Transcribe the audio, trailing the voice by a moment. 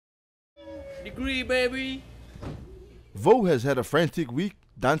Degree, baby. VOU has had a frantic week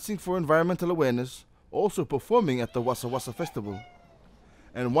dancing for environmental awareness, also performing at the Wassa Wassa Festival.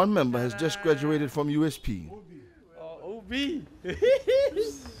 And one member has just graduated from USP. OB.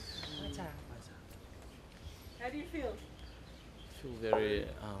 How do you feel? I feel very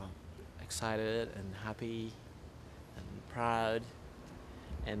excited and happy and proud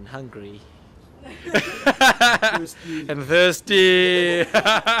and hungry. Thirsty. And thirsty.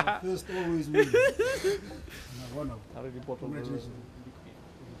 Thirst always wins. Congratulations.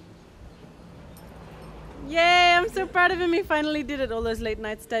 Yay, I'm so proud of him. He finally did it. All those late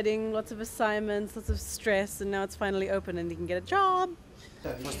night studying, lots of assignments, lots of stress, and now it's finally open and he can get a job.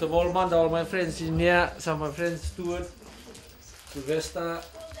 First of all, man, all my friends in here, some of my friends, Stuart, Sylvester,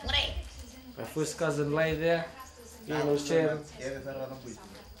 my first cousin Lai there, Yellow Chair.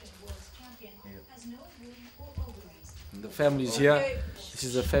 The family's here. This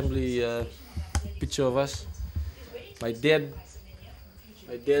is a family picture of us. My dad's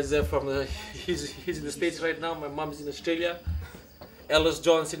from the, he's in the States right now. My mom's in Australia. Ellis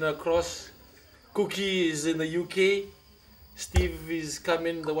Johnson across. Cookie is in the UK. Steve is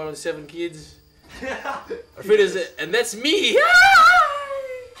coming, the one with 7 kids. And that's me.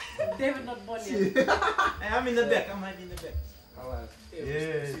 David not born yet. I'm in the back. I'm hiding in the back.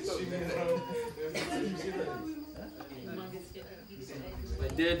 My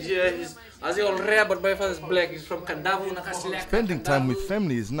dad here, he's all rare, but my father's black. He's from Kandavu, Nakasilak. Spending time with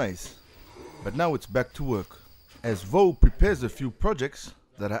family is nice, but now it's back to work, as VOU prepares a few projects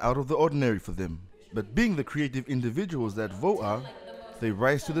that are out of the ordinary for them. But being the creative individuals that VOU are, they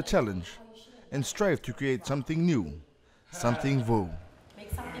rise to the challenge and strive to create something new, something VOU.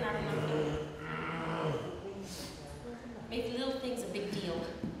 Make something out of nothing. Make little things a big deal.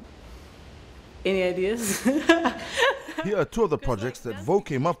 Any ideas? Here are 2 of the projects that VOU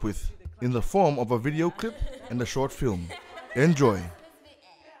came up with in the form of a video clip and a short film. Enjoy!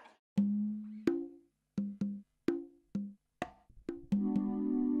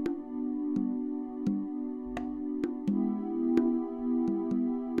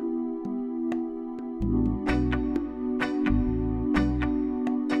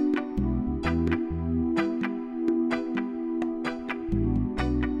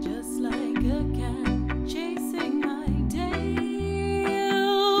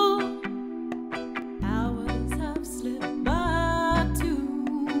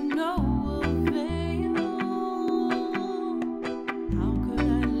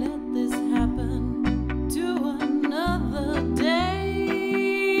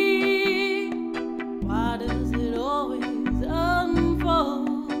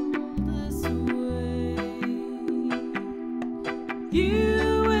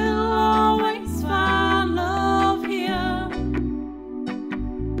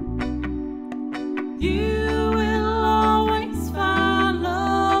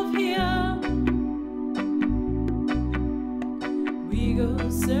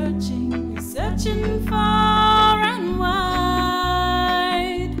 Searching far and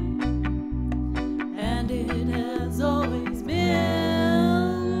wide, and it has always been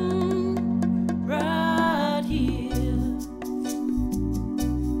right here.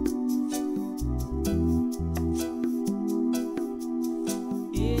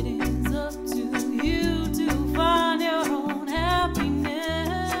 It is up to you to find your own happiness.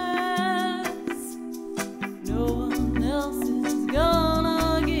 No one else is gonna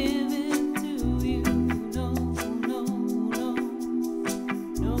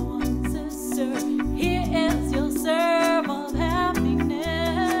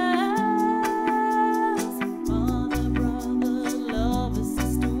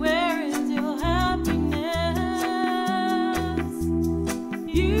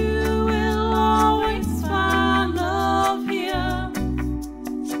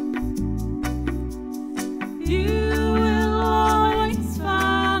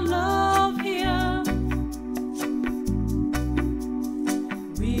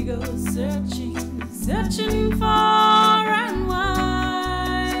searching far and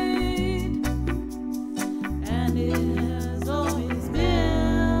wide, and it has always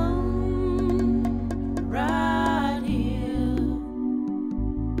been right here.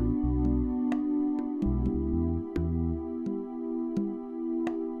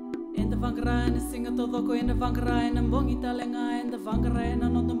 In the vangrain, sing a todo ko in the vangrain, and bongi talenga in the vangrain,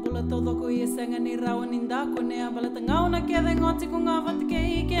 and on the bullet todo ko ye sang and irawan in da ko ne abalatangao na kede ngoti ko ngavat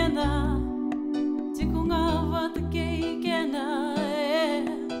ke ikenda.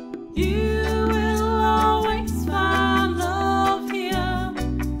 You will always find love here.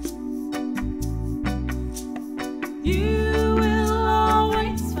 You will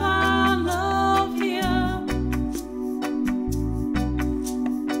always find love.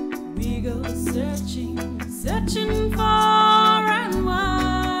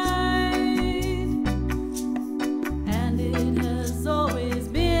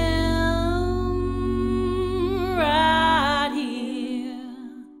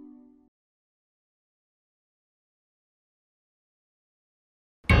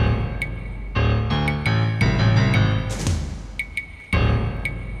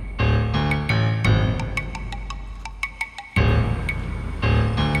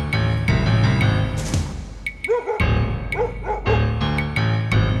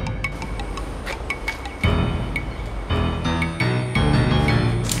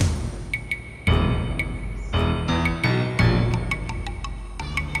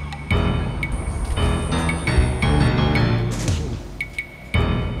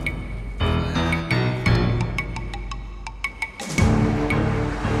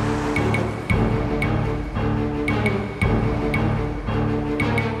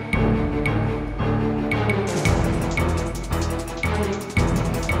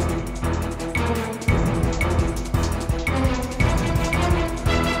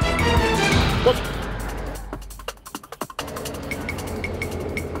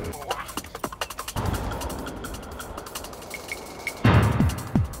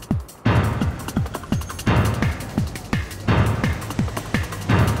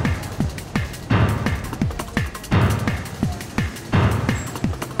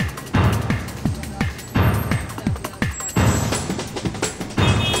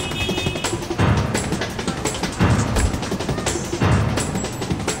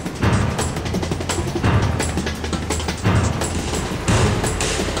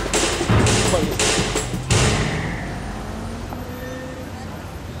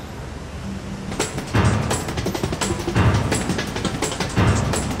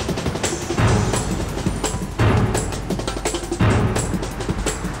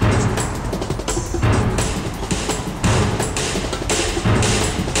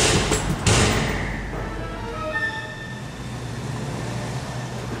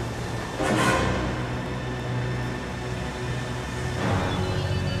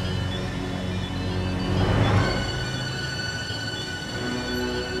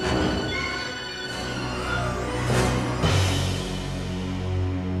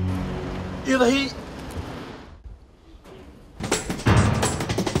 Either he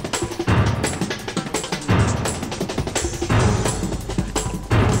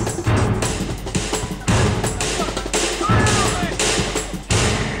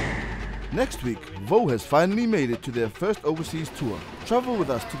Next week, VOU has finally made it to their first overseas tour. Travel with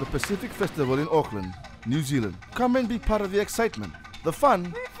us to the Pacific Festival in Auckland, New Zealand. Come and be part of the excitement, the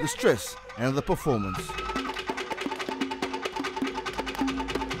fun, the stress, and the performance.